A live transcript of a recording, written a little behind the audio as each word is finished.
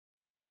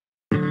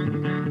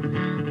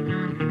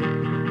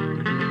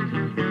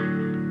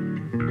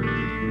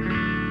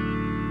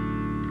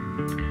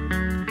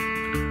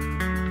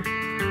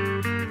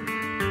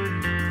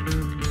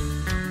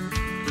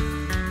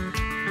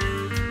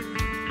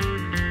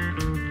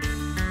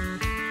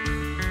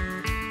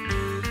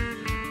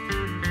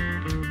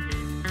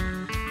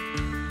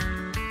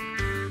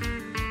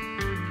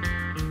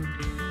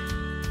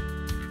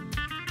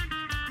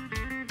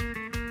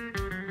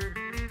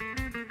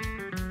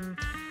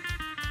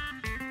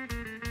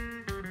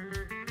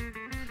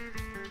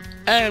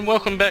And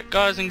welcome back,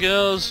 guys and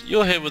girls.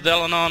 You're here with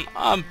Elenon.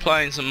 I'm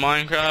playing some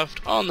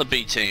Minecraft on the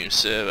BTEAM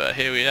server.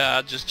 Here we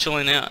are, just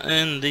chilling out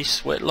in the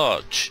Sweat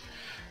Lodge,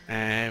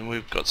 and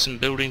we've got some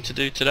building to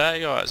do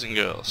today, guys and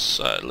girls.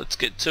 So let's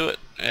get to it,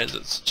 as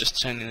it's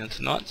just turning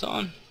into night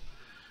time.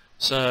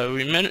 So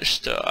we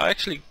managed to, I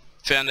actually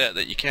found out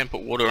that you can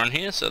put water in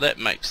here, so that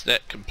makes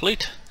that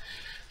complete.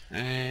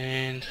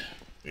 And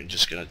we're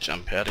just going to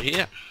jump out of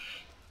here.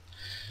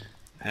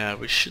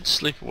 We should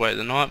sleep away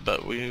the night,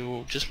 but we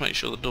will just make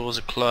sure the doors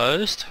are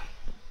closed,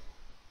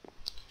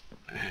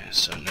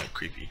 so no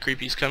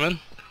creepies come in.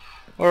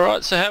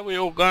 Alright, so how are we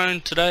all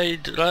going today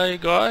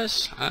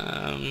guys?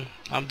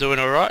 I'm doing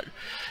alright.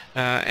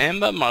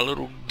 Amber, my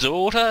little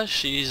daughter,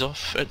 she's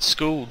off at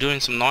school doing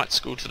some night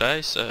school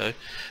today, so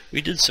we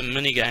did some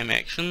mini game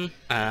action.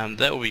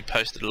 That will be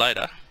posted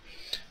later,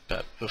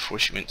 but before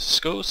she went to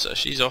school, so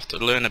she's off to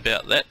learn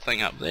about that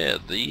thing up there,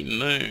 the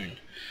moon.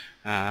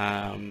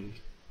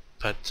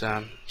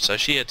 So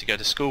she had to go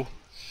to school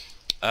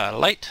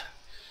late,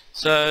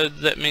 so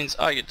that means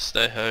I get to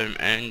stay home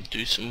and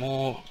do some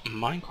more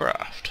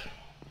Minecraft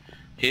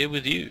here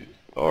with you.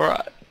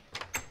 Alright,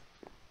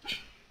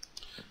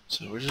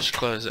 so we'll just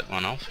close that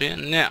one off here.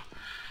 Now,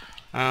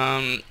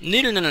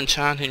 needed an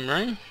enchanting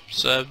room,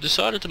 so I've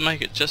decided to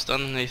make it just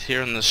underneath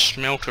here in the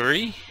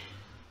smeltery.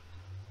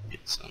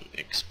 Get some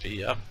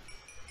XP up.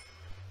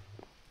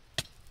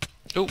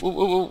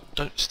 Oh,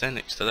 don't stand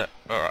next to that.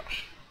 Alright.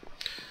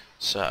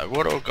 So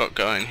what I've got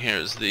going here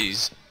is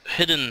these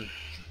hidden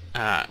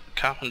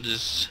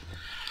carpenter's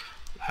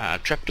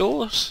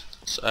trapdoors.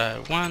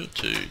 So 1,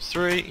 2,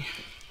 3,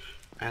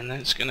 and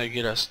that's going to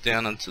get us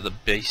down into the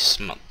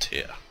basement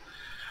here.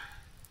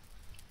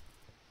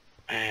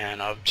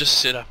 And I've just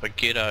set up a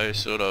ghetto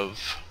sort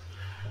of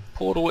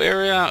portal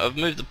area. I've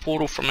moved the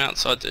portal from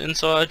outside to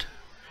inside.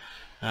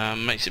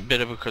 Makes it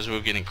better because we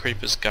were getting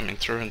creepers coming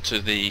through into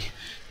the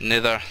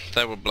nether.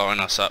 They were blowing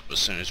us up as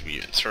soon as we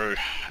went through,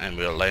 and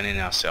we were landing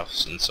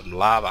ourselves in some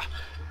lava.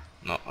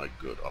 Not a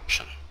good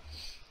option.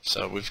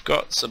 So we've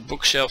got some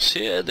bookshelves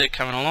here, they're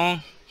coming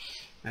along,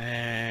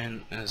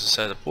 and as I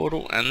say, the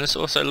portal, and this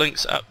also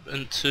links up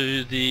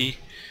into the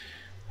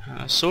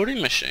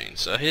sorting machine.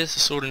 So here's the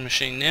sorting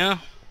machine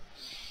now,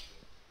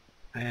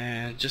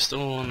 and just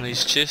all on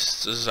these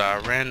chests is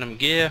our random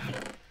gear,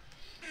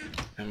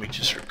 and we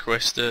just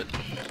request it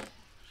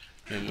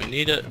when we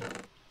need it.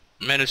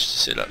 Managed to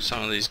set up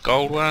some of these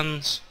gold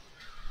ones.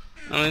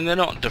 I mean, they're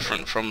not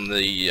different from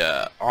the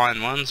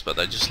iron ones, but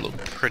they just look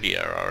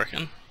prettier, I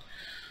reckon.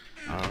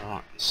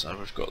 Alright, so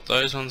we've got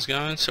those ones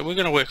going, so we're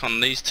going to work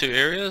on these two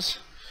areas,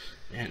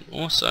 and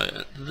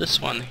also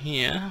this one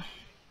here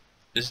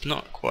is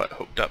not quite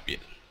hooked up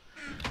yet.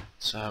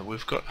 So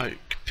we've got no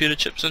computer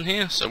chips in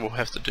here, so we'll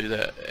have to do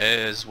that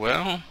as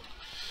well.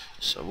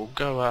 So we'll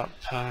go up,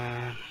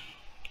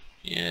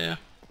 yeah,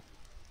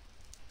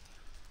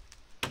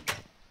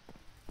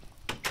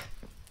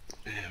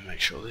 and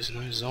make sure there's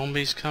no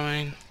zombies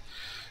coming.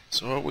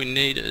 So what we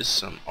need is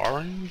some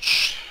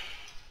orange.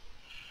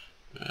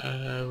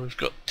 We've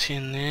got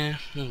 10 there.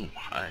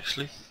 I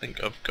actually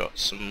think I've got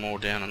some more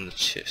down in the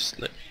chest.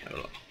 Let me have a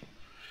look.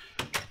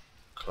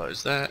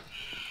 Close that.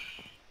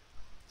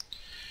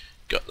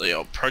 Got the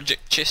old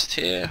project chest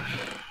here.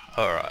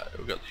 Alright,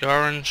 we've got the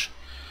orange.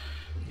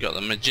 We've got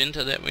the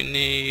magenta that we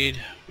need.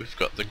 We've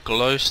got the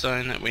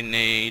glowstone that we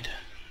need.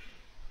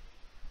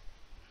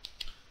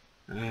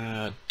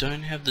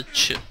 Don't have the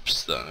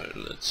chips though.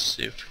 Let's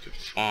see if we can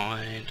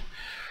find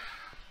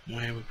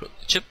where we put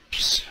the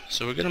chips.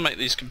 So we're going to make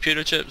these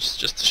computer chips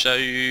just to show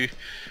you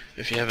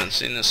if you haven't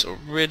seen this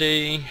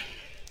already.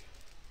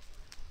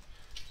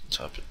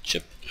 Type of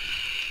chip,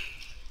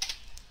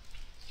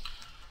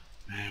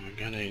 and we're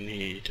going to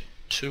need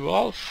 2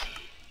 of,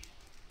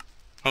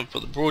 one for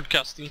the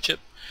broadcasting chip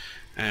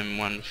and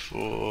one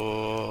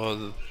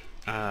for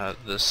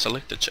the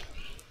selector chip.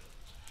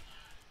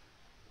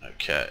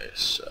 Okay,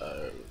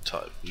 so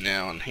type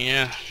now in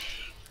here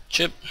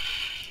chip.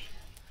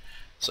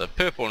 So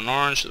purple and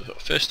orange, the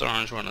first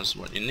orange one is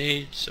what you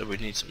need, so we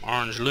need some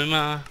orange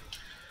luma,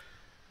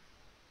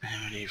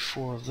 and we need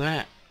 4 of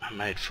that. I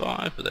made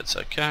 5, but that's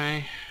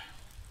okay.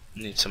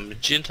 We need some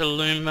magenta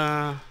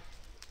luma.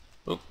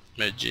 Oop,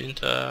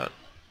 magenta,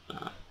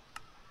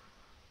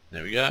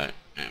 there we go,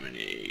 and we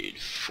need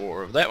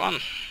 4 of that one,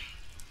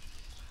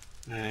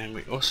 and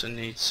we also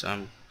need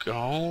some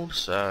gold,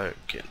 so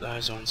get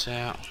those ones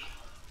out.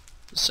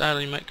 Does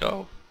Sally make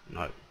gold?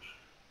 No.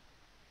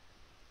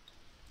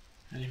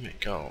 How do you make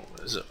gold?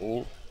 Is it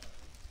all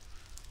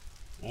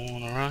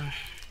in a row?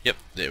 Yep,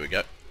 there we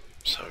go.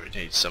 So we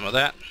need some of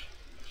that.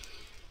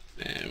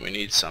 And we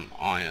need some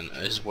iron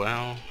as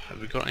well. Have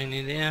we got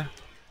any there?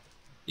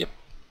 Yep.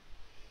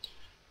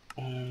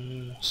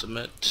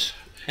 Submit.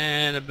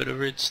 And a bit of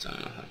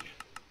redstone, I think.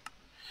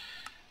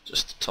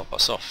 Just to top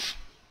us off.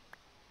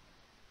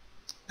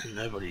 And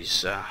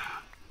nobody's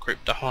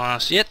creeped up on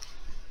us yet.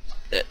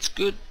 That's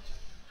good.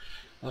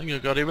 I think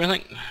I've got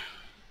everything.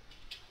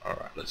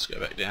 Alright, let's go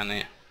back down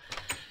there.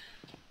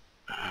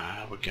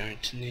 We're going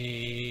to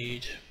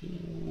need...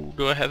 Ooh,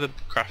 do I have a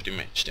crafting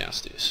bench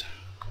downstairs?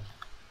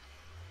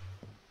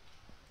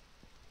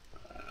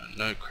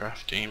 No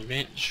crafting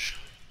bench.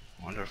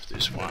 I wonder if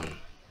there's one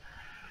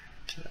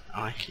that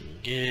I can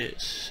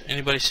get.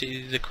 Anybody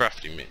see the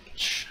crafting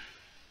bench?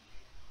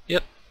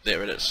 Yep,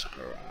 there it is.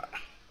 Alright.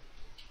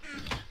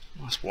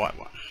 Nice white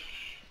one.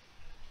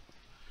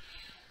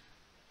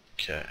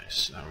 Okay,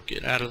 so we'll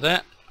get out of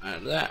that,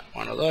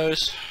 one of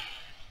those.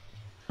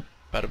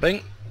 Bada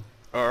bing.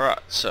 Alright,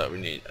 so we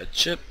need a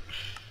chip,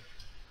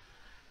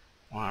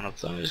 one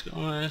of those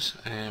guys,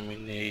 and we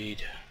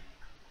need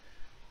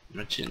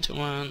magenta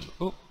one.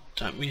 Oh,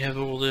 don't we have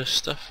all the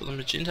stuff for the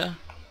magenta?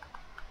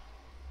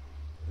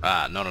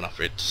 Not enough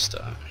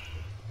redstone.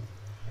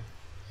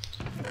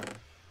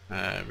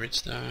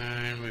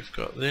 Redstone we've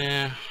got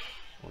there.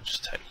 We'll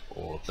just take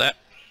all of that.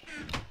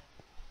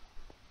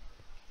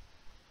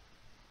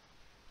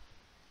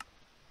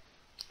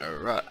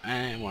 Alright,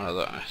 and one of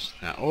those.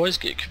 Now I always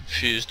get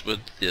confused with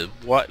the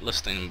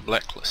whitelisting and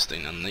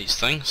blacklisting on these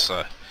things,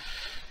 so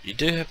you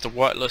do have the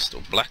whitelist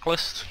or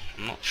blacklist.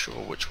 I'm not sure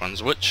which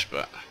one's which,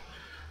 but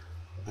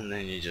and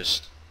then you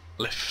just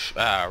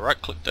right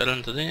click that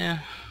into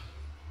there,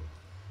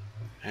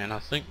 and I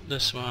think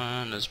this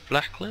one is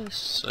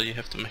blacklist, so you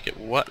have to make it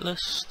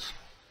whitelist.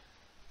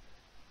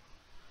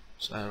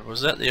 So was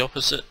that the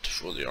opposite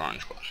for the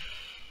orange one?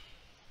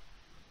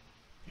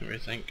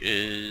 Everything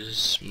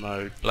is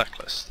mode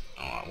blacklist.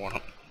 Oh, I want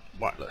it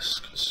whitelist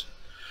because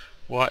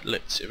white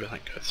lets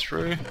everything go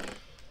through.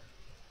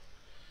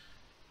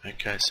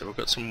 Okay, so we've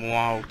got some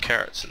wild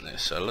carrots in there,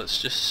 so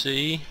let's just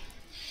see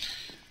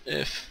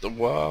if the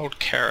wild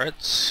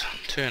carrots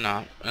turn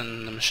up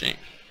in the machine.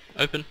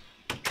 Open.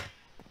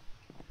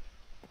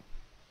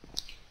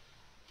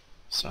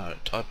 So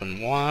type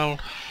in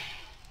wild,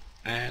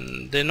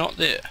 and they're not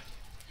there.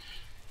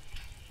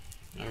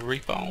 No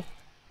repo.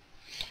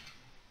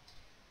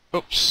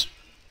 Oops.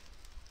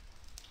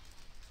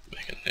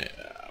 Making it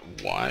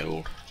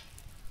wild.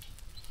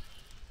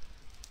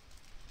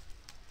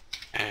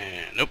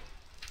 And nope.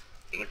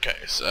 Okay,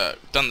 so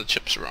I've done the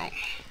chips wrong.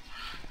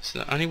 It's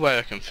the only way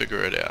I can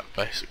figure it out,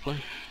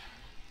 basically.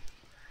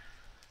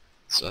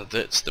 So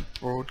that's the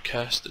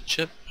broadcaster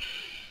chip.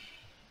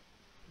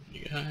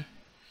 There you go.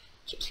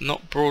 So it's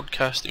not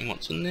broadcasting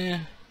what's in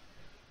there.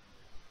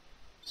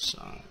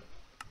 So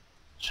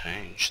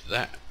change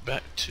that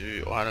back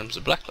to items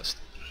are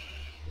blacklisted.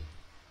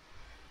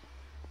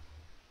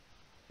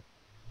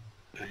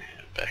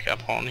 Back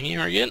up on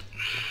here again,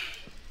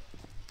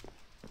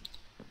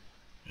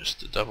 just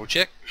to double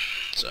check.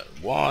 So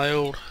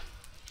wild,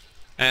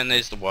 and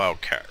there's the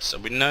wild carrot, so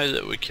we know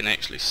that we can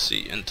actually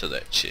see into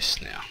that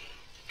chest now,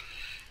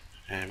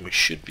 and we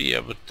should be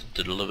able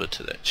to deliver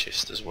to that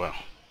chest as well.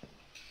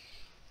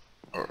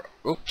 Alright,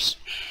 oops,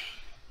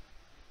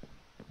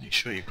 make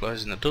sure you're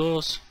closing the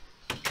doors.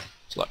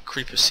 It's like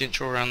Creeper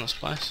Central around this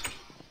place.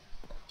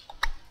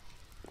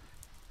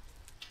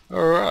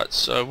 Alright,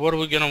 so what are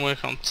we going to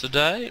work on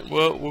today?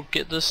 Well, we'll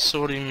get this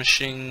sorting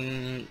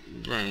machine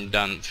room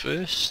done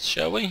first,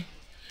 shall we?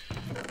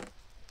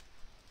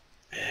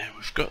 Yeah,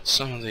 we've got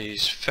some of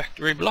these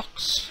factory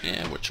blocks,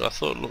 yeah, which I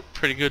thought looked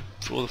pretty good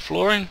for the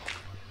flooring.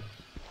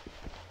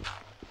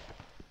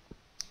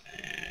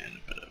 And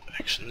a bit of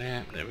action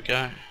there, there we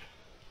go.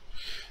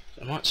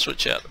 So I might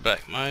switch out the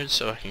back mode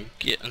so I can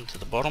get into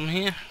the bottom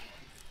here.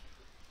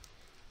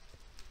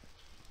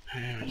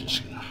 And we're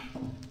just going to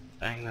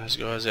bang those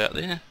guys out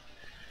there.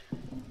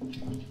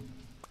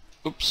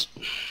 Oops.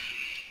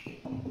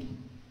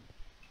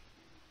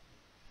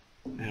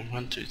 And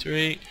 1, 2,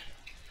 3.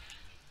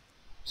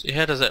 See,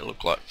 how does that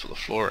look like for the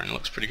flooring?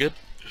 Looks pretty good,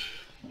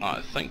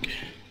 I think.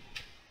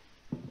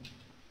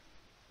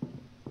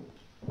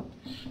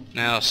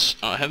 Now,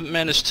 I haven't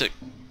managed to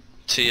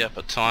tee up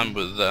a time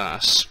with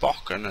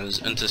Spock and his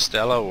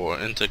interstellar or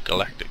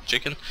intergalactic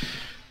chicken,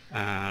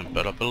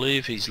 but I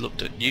believe he's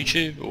looked at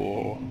YouTube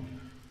or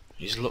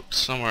he's looked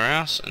somewhere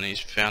else and he's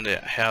found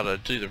out how to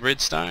do the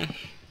redstone,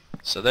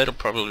 so that'll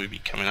probably be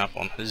coming up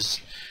on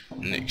his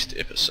next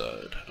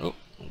episode. Oh,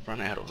 I've run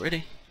out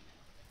already.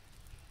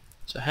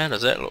 So how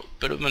does that look?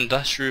 Bit of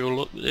industrial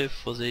look there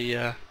for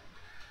the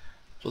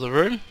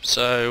room.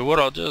 So what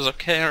I'll do is I'll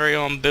carry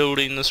on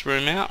building this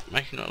room out,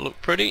 making it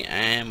look pretty,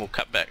 and we'll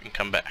cut back and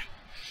come back.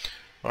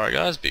 Alright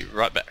guys, be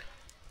right back.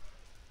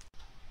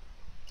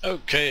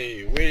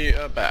 Okay, we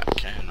are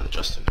back, and I'm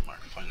adjusting the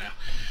microphone now.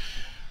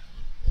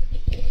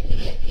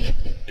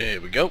 There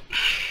we go.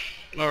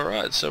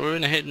 Alright, so we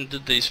went ahead and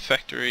did these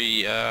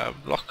factory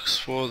blocks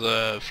for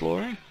the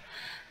flooring,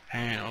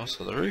 and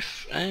also the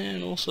roof,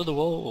 and also the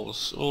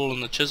walls, all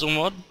in the chisel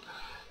mod.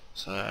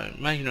 So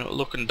making it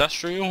look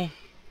industrial,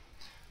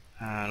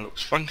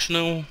 looks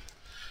functional.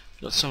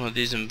 Got some of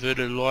these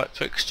inverted light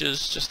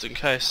fixtures just in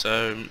case,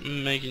 so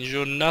making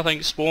sure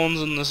nothing spawns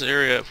in this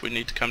area if we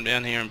need to come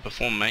down here and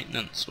perform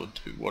maintenance or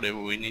do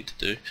whatever we need to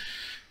do,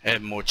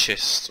 add more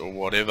chests or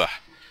whatever.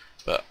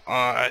 But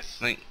I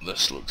think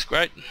this looks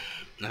great.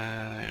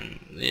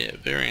 Yeah,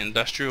 very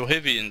industrial,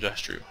 heavy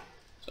industrial.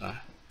 So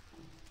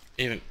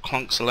even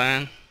clunks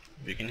land,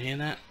 if you can hear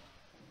that.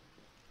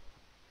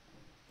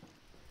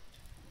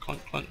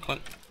 Clunk, clunk,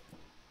 clunk,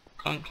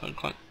 clunk, clunk,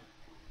 clunk.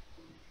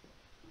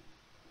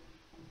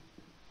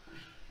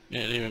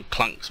 Yeah, it even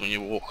clunks when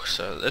you walk,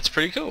 so that's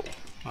pretty cool.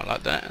 I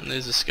like that. And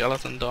there's a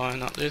skeleton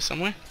dying up there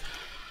somewhere.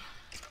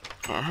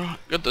 Alright,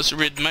 got this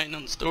red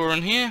maintenance door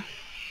in here.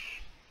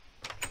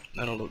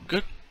 That'll look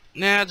good.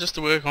 Now just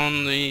to work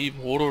on the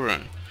water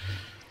room.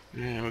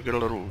 Yeah, we've got a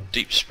little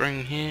deep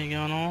spring here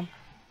going on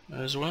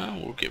as well.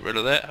 We'll get rid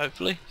of that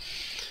hopefully.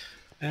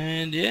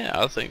 And yeah,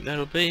 I think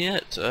that'll be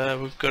it.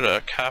 We've got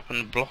a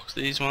carpenter block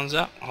these ones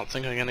up. I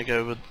think I'm going to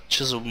go with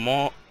chisel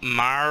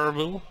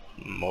marble.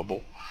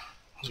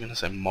 I was going to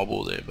say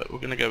mobble there, but we're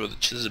going to go with the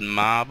chisel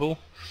marble.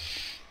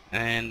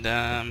 And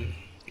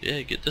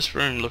yeah, get this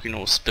room looking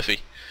all spiffy.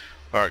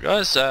 Alright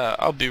guys,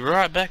 I'll be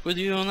right back with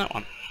you on that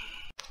one.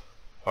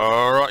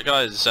 Alright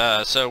guys,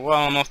 so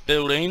while I'm off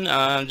building,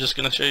 I'm just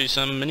going to show you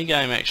some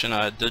minigame action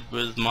I did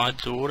with my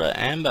daughter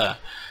Amber.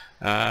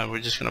 We're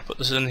just going to put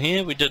this in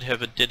here. We did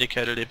have a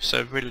dedicated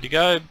episode ready to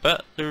go,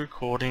 but the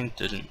recording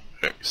didn't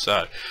work.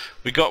 So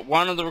we got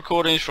one of the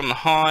recordings from the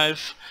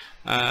Hive,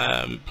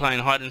 playing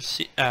hide and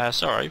seek,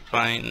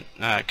 playing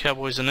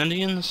Cowboys and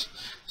Indians.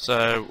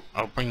 So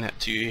I'll bring that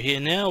to you here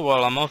now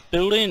while I'm off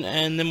building,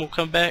 and then we'll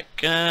come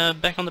back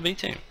back on the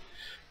BTEAM.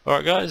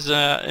 Alright guys,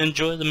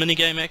 enjoy the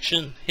minigame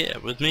action here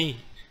with me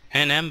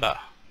and Amber,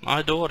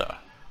 my daughter.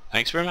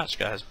 Thanks very much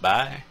guys,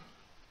 bye.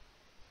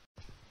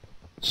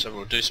 So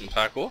we'll do some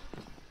parkour.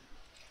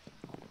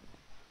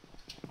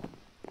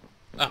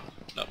 Oh,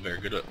 not very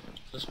good at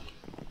this one.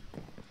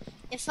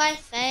 If I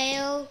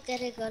fail,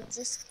 gotta go to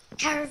this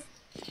caravan.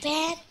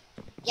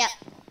 Yep.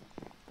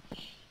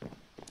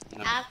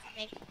 No.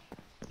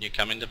 You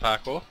come into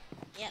parkour?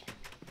 Yep.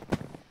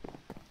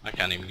 I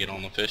can't even get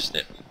on the first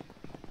step.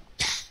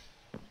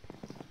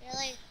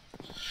 Really?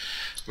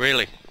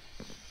 Really?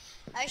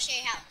 I'll show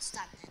you how it's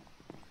done.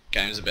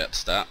 Game's about to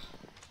start.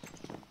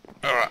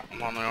 Alright,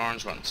 I'm on the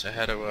orange one, so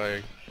how do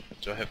I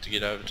have to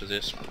get over to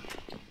this one?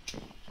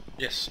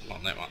 Yes, I'm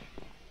on that one.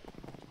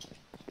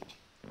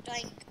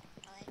 Doink,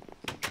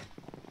 doink.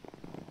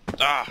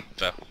 Ah,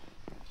 fell.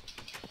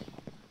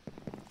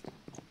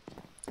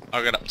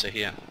 I got up to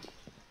here.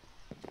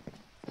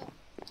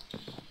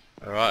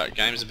 Alright,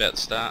 game's about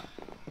to start.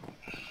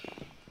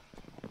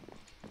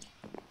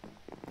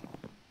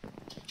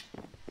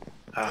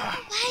 Ah.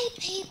 Wait,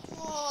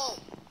 people!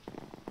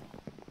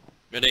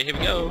 Ready, here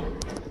we go.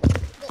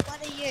 What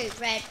are you?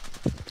 Red.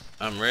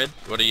 I'm red,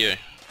 what are you?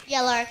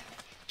 Yellow.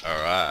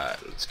 Alright,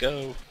 let's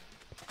go.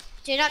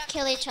 Do not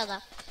kill each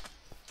other.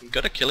 We've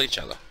got to kill each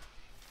other.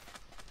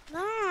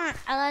 No,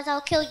 otherwise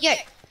I'll kill you.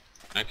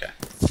 Okay.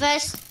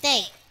 First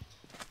thing.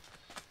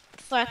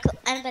 Before I kill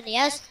anybody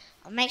else,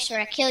 I'll make sure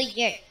I kill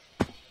you.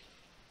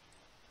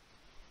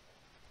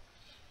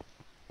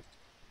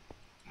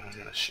 I'm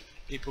gonna shoot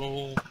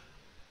people.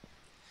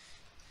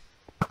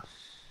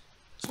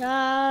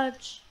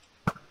 Charge.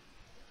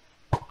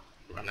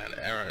 Run out of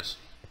arrows.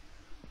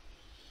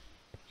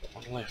 Got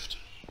one left.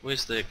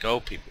 Where's the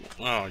gold people?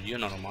 Oh, you're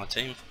not on my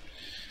team.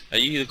 Are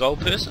you the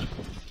gold person?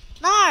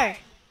 No!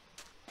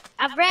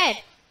 I'm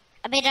red.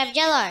 I'm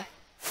yellow.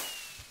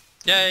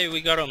 Yay,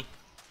 we got him.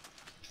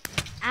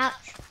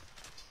 Ouch.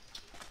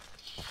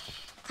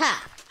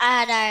 Ha!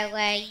 I know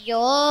where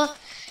your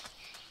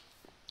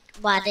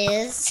one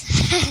is.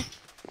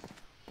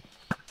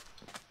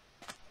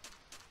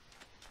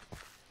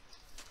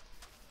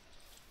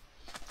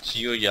 So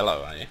you're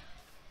yellow, are you?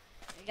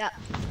 Yep.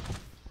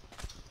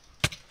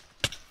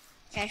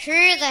 Okay,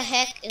 who the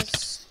heck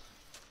is...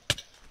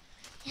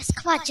 Yes,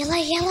 come on,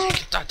 yellow.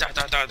 Die, die,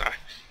 die, die, die.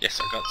 Yes,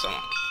 I got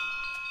someone.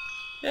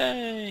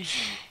 Yay.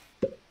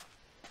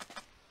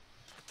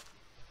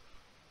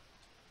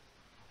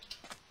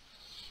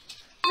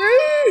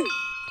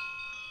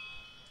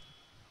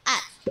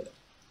 Ah.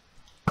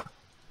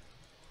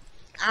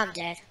 I'm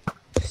dead.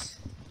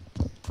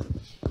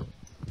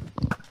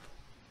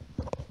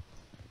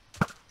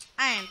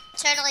 I am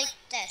totally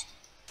dead.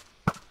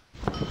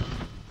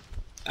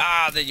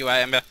 Ah, there you are,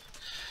 Amber.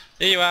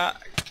 There you are.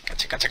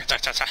 Gotcha, gotcha, gotcha,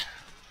 gotcha.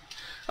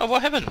 Oh,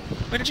 what happened?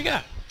 Where did you go?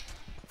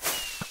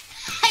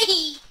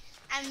 Hey,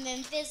 I'm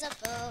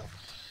invisible.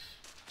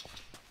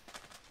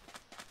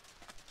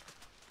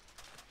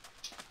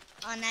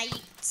 Oh, now you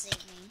can see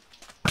me.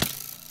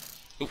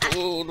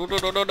 Oh, no, no,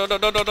 no, no, no,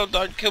 no, no, no,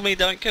 don't kill me,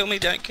 don't kill me,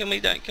 don't kill me,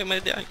 don't kill me,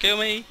 don't kill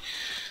me.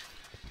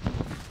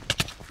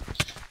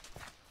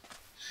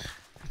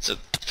 It's a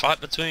fight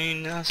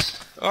between us.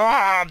 Oh,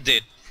 I'm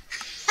dead.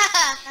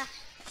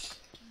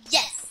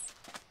 Yes.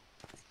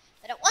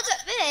 But it wasn't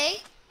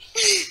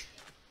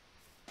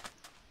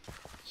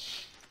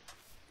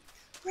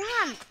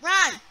Run!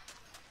 Run!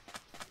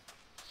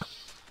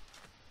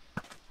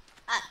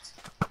 Us.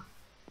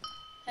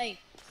 Hey,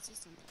 see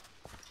something.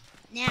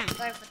 Now,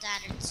 go for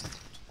that instant.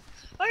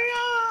 Oh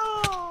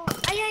no!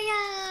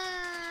 Ayaya!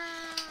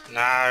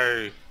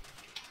 No.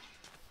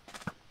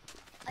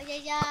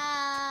 Ayaya!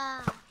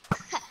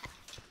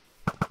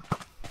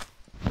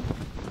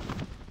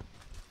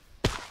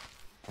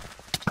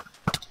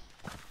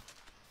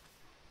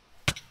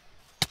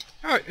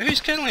 Oh,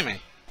 who's killing me?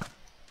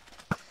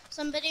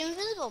 Somebody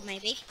invisible,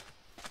 maybe.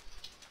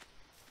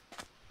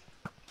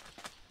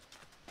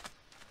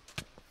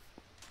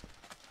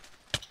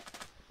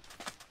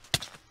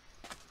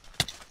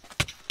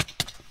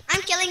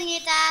 I'm killing you,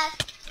 Dad.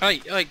 Hey,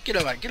 hey, get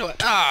away, get away.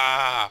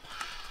 Ah!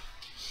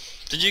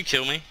 Did you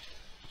kill me?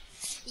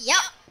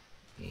 Yep.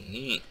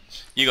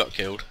 You got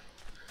killed.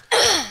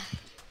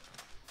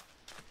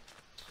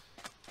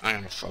 I'm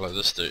gonna follow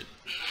this dude.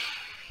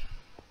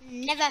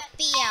 Never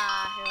fear,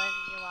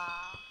 whoever you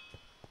are.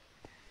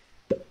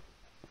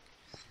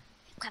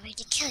 I'm coming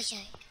to kill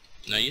you.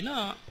 No, you're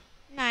not.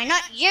 No,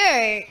 not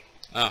you.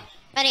 Oh.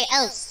 Somebody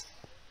else.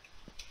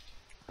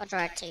 I'll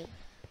try to.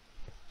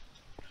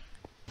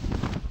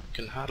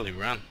 Can hardly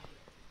run.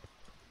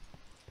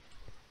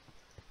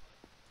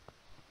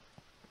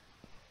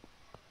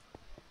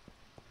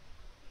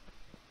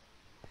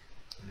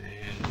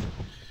 And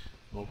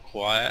all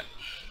quiet.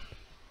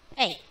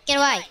 Hey, get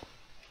away.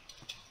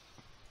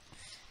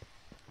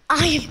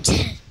 I am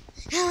dead.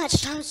 How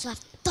much time is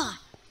left? Die.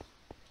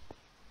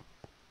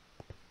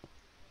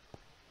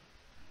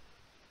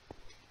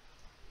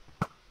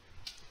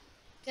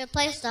 Good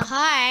place to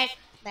hide,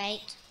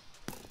 mate.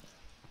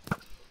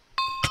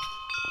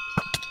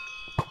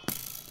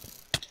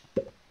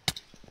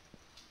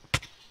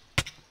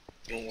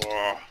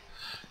 Oh,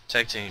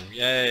 tag team,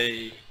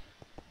 yay!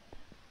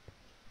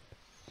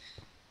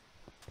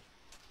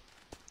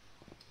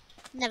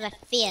 Never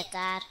fear,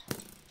 Dad.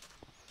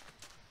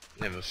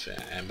 Never fair,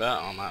 Amber.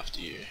 I'm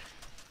after you.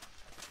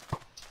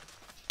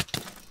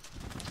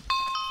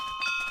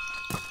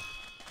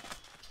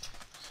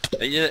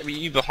 Are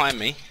you behind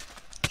me?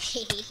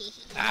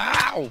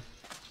 Ow!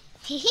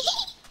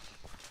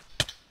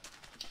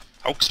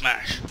 Hulk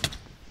smash!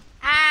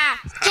 Ah!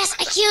 Yes,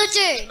 I killed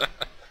you!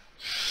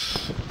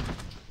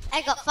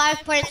 I got 5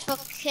 points for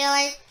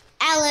killing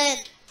Alan.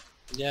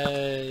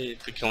 Yay!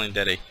 For killing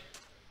Daddy.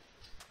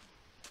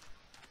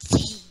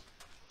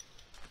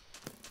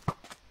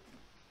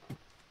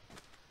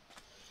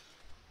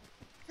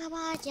 Come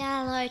on,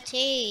 yellow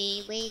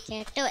tea. We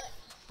can do it.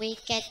 We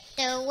can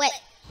do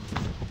it.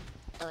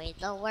 Doing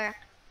the work.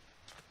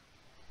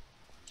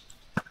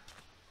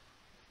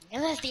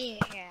 Never fear.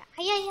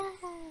 Ayaya.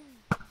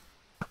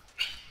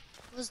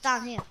 Who's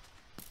down here?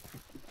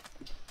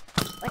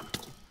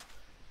 What?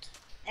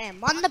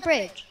 I'm on the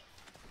bridge.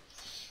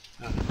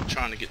 I'm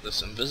trying to get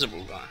this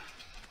invisible guy.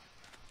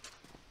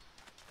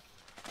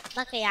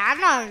 Lucky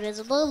I'm not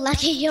invisible.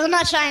 Lucky you're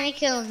not trying to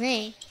kill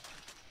me.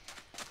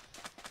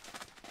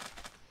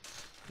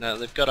 No,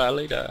 they've got our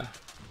leader.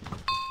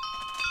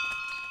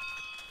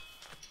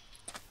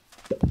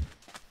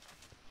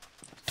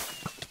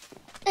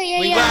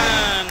 We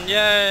won!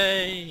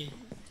 Yay!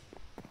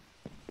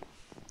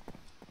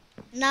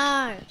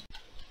 No.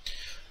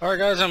 Alright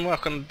guys, and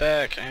welcome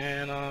back,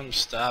 and I'm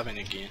starving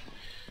again.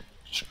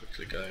 Just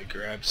quickly go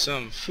grab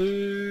some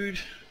food.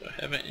 Do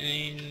I have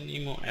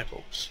any more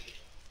apples?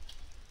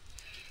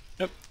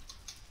 Nope.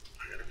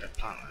 I gotta go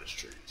plant those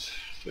trees.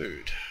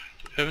 Food.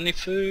 Do you have any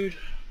food?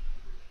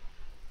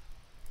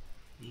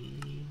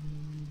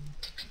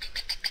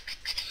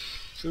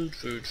 Food,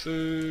 food,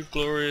 food,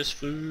 glorious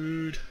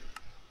food.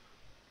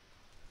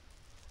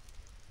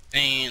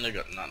 And I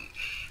got none.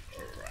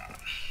 Alright.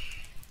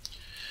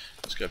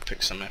 Let's go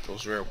pick some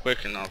apples real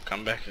quick and I'll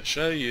come back and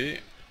show you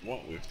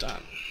what we've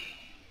done.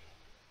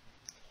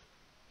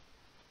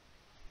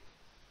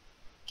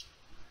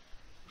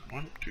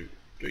 One, two,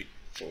 three,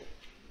 four,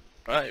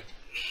 five.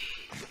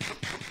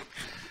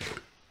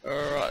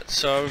 Alright,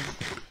 so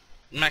I've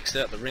maxed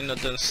out the render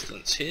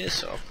distance here,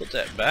 so I'll put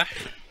that back.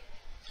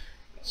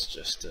 Let's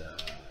just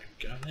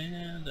go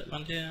there, that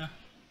one there.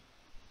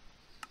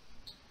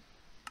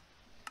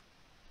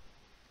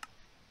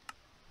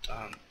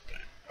 Done.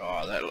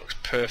 Oh, that looks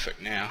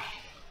perfect now.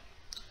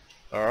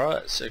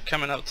 Alright, so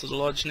coming up to the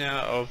lodge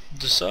now, I've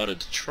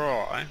decided to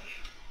try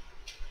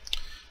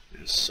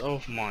and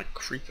solve my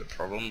creeper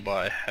problem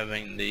by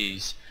having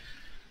these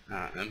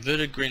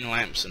inverted green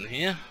lamps in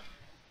here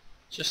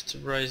just to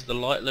raise the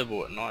light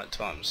level at night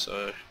time.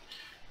 So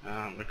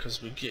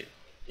because we get,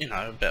 you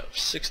know, about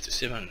 6 to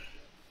 7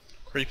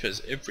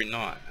 creepers every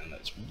night, and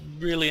that's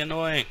really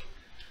annoying.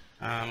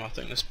 I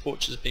think this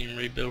porch has been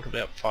rebuilt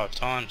about 5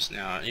 times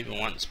now, even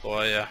once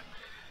by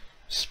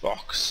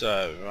Spock,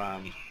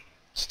 so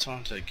it's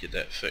time to get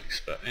that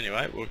fixed. But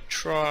anyway, we'll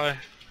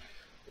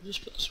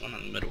just put this one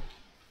in the middle.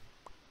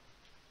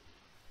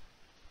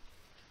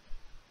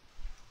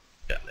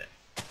 About that.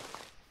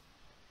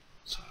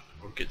 So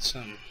we'll get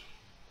some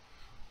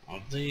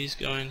of these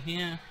going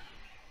here.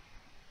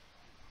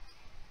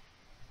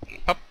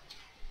 Up.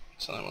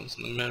 So that one's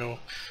in the middle.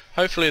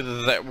 Hopefully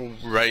that will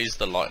raise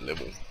the light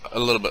level a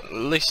little bit at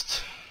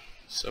least,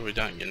 so we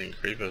don't get any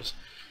creepers.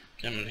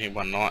 Came in here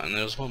one night and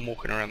there was one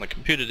walking around the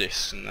computer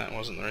desk and that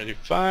wasn't really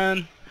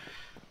fun.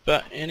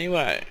 But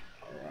anyway,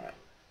 alright,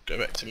 go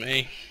back to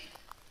me.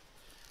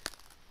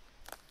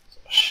 So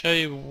I'll show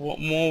you what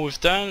more we've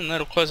done and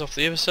that'll close off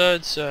the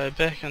episode. So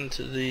back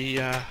into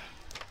the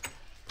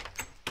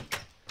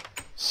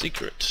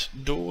secret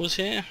doors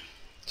here.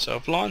 So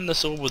I've lined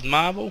this all with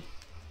marble,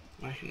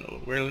 making it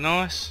look really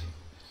nice.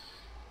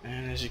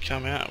 And as you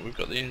come out, we've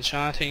got the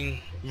enchanting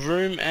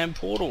room and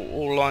portal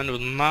all lined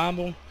with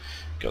marble.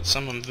 Got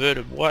some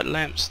inverted white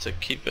lamps to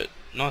keep it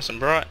nice and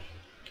bright,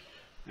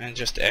 and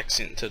just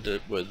accented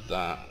it with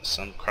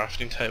some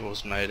crafting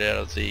tables made out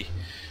of the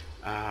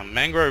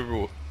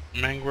mangrove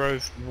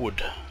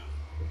wood.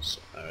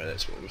 So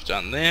that's what we've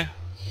done there,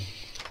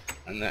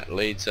 and that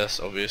leads us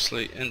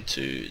obviously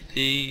into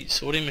the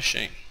sorting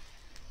machine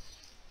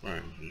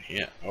room in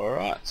here.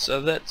 Alright, so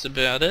that's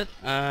about it.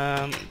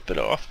 Bit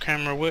of off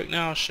camera work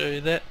now, I'll show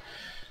you that.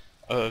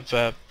 I've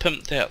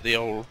pimped out the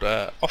old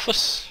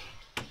office,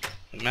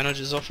 the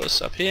manager's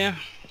office up here.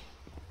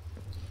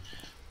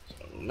 So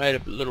made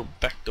a little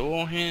back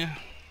door here.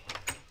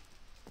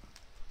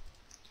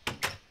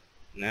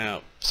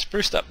 Now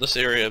spruced up this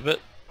area a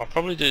bit. I'll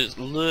probably do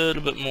a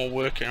little bit more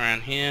work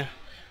around here.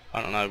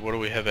 I don't know, what do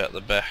we have out the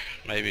back?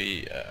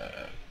 Maybe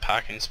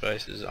parking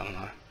spaces, I don't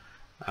know.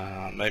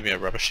 Maybe a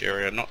rubbish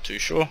area, not too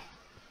sure.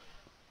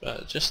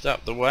 But just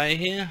up the way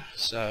here,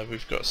 so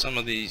we've got some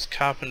of these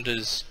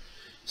carpenter's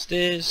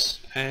stairs,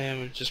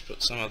 and we've just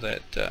put some of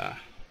that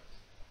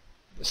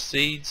the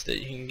seeds that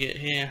you can get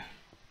here,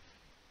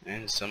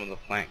 and some of the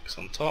planks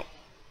on top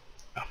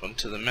up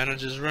into the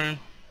manager's room.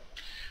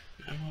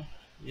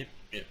 Yep.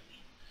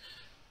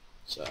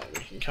 So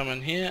we can come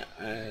in here,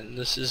 and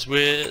this is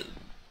where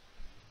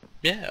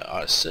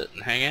I sit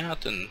and hang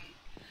out and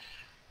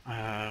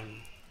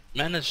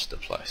manage the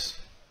place.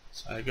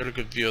 So I've got a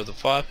good view of the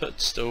fire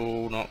pit,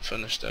 still not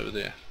finished over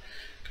there.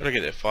 Got to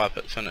get that fire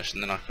pit finished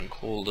and then I can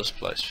call this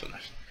place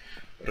finished.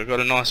 But I've got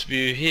a nice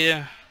view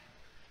here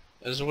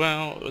as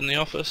well in the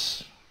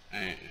office,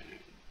 and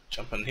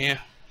jump in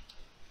here.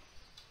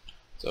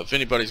 So if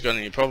anybody's got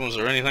any problems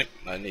or anything,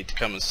 they need to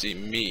come and see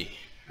me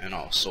and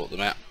I'll sort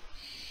them out.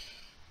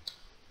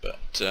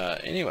 But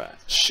anyway,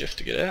 shift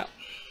to get out.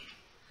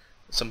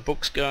 Some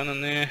books going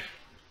in there,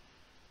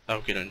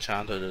 they'll get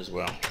enchanted as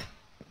well.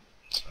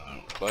 So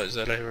I'll close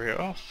that area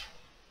off.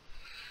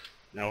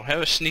 Now we'll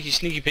have a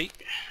sneaky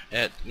peek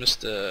at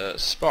Mr.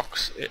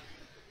 Spock's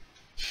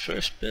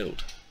first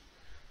build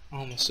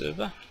on the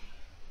server.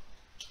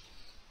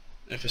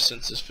 Ever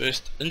since his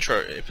first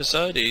intro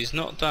episode, he's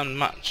not done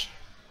much.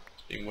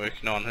 He's been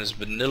working on his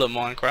vanilla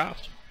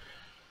Minecraft.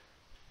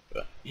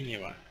 But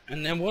anyway,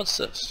 and then what's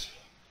this?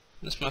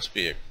 This must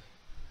be a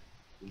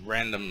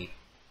random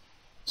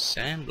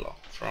sand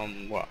block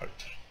from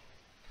what?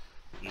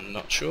 I'm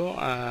not sure.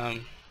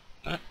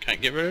 No,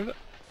 can't get rid of it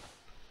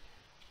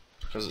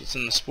because it's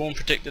in the spawn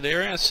protected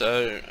area,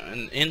 so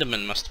an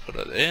Enderman must have put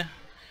it there.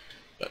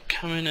 But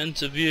coming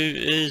into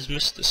view is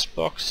Mr.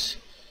 Spock's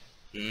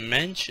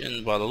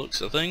mansion by the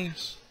looks of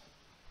things.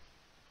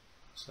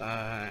 So,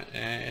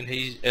 and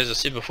he, as I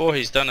said before,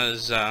 he's done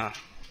his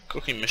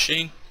cooking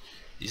machine.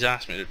 He's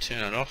asked me to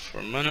turn it off for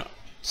a minute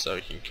so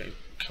he can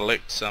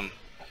collect some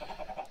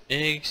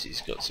eggs.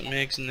 He's got some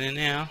eggs in there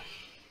now.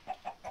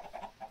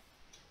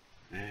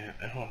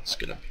 Oh, it's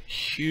gonna be a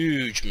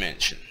huge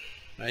mansion.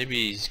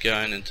 Maybe he's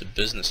going into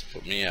business to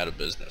put me out of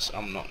business.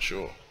 I'm not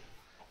sure.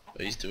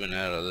 But he's doing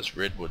out of this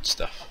redwood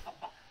stuff.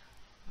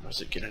 Or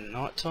is it getting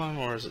night time,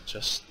 or is it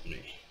just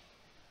me?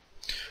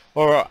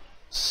 Alright,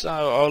 so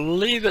I'll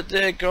leave it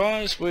there,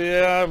 guys. We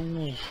are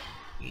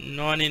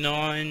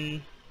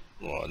 90%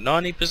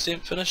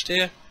 finished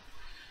here.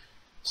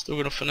 Still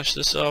gonna finish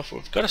this off.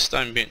 We've got a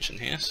stone bench in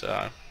here,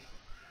 so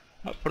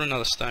I'll put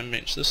another stone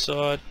bench this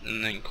side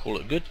and then call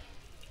it good.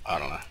 I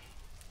don't know.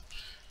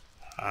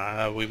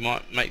 We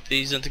might make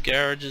these into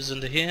garages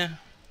into here.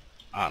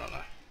 I don't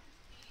know.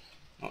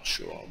 Not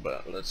sure,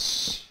 but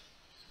let's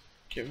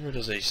get rid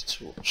of these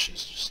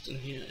torches just in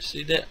here.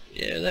 See that?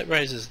 Yeah, that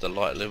raises the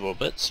light level a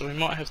bit, so we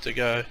might have to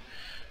go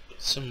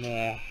get some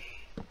more.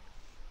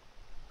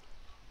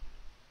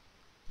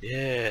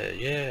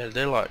 Yeah,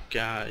 they're like,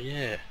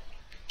 yeah,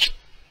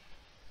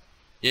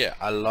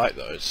 I like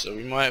those. So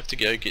we might have to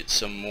go get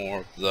some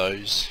more of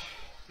those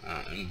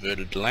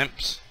inverted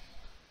lamps,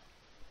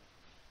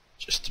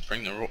 just to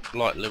bring the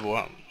light level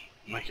up,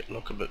 make it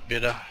look a bit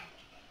better.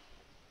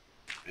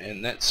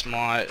 And that's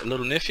my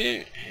little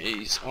nephew.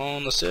 He's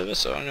on the server,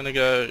 so I'm gonna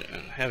go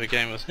and have a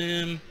game with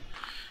him.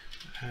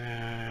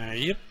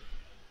 Yep,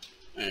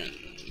 and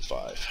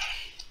 5.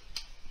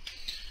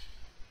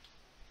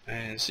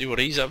 And see what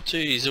he's up to.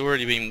 He's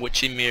already been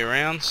witching me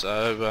around,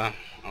 so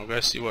I'll go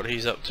see what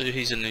he's up to.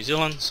 He's in New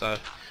Zealand, so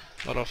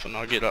not often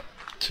I get up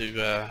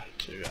to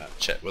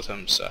chat with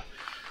him. So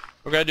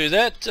I'll go do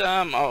that.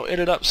 I'll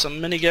edit up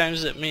some mini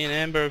games that me and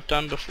Amber have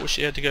done before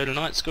she had to go to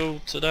night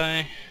school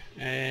today,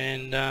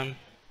 and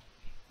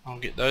I'll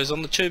get those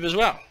on the tube as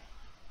well.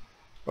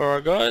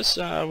 Alright guys,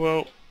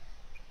 well,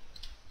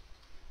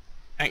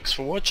 thanks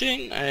for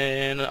watching,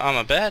 and I'm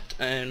a bat,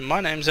 and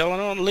my name's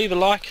Eleanor. Leave a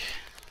like,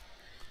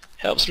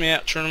 helps me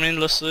out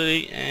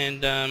tremendously,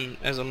 and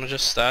as I'm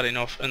just starting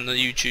off in the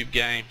YouTube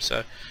game,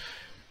 so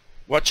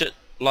watch it,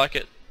 like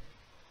it,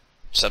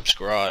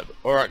 subscribe.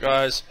 Alright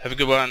guys, have a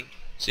good one,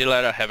 see you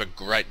later, have a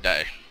great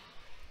day.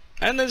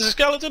 And there's a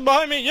skeleton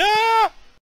behind me, yeah!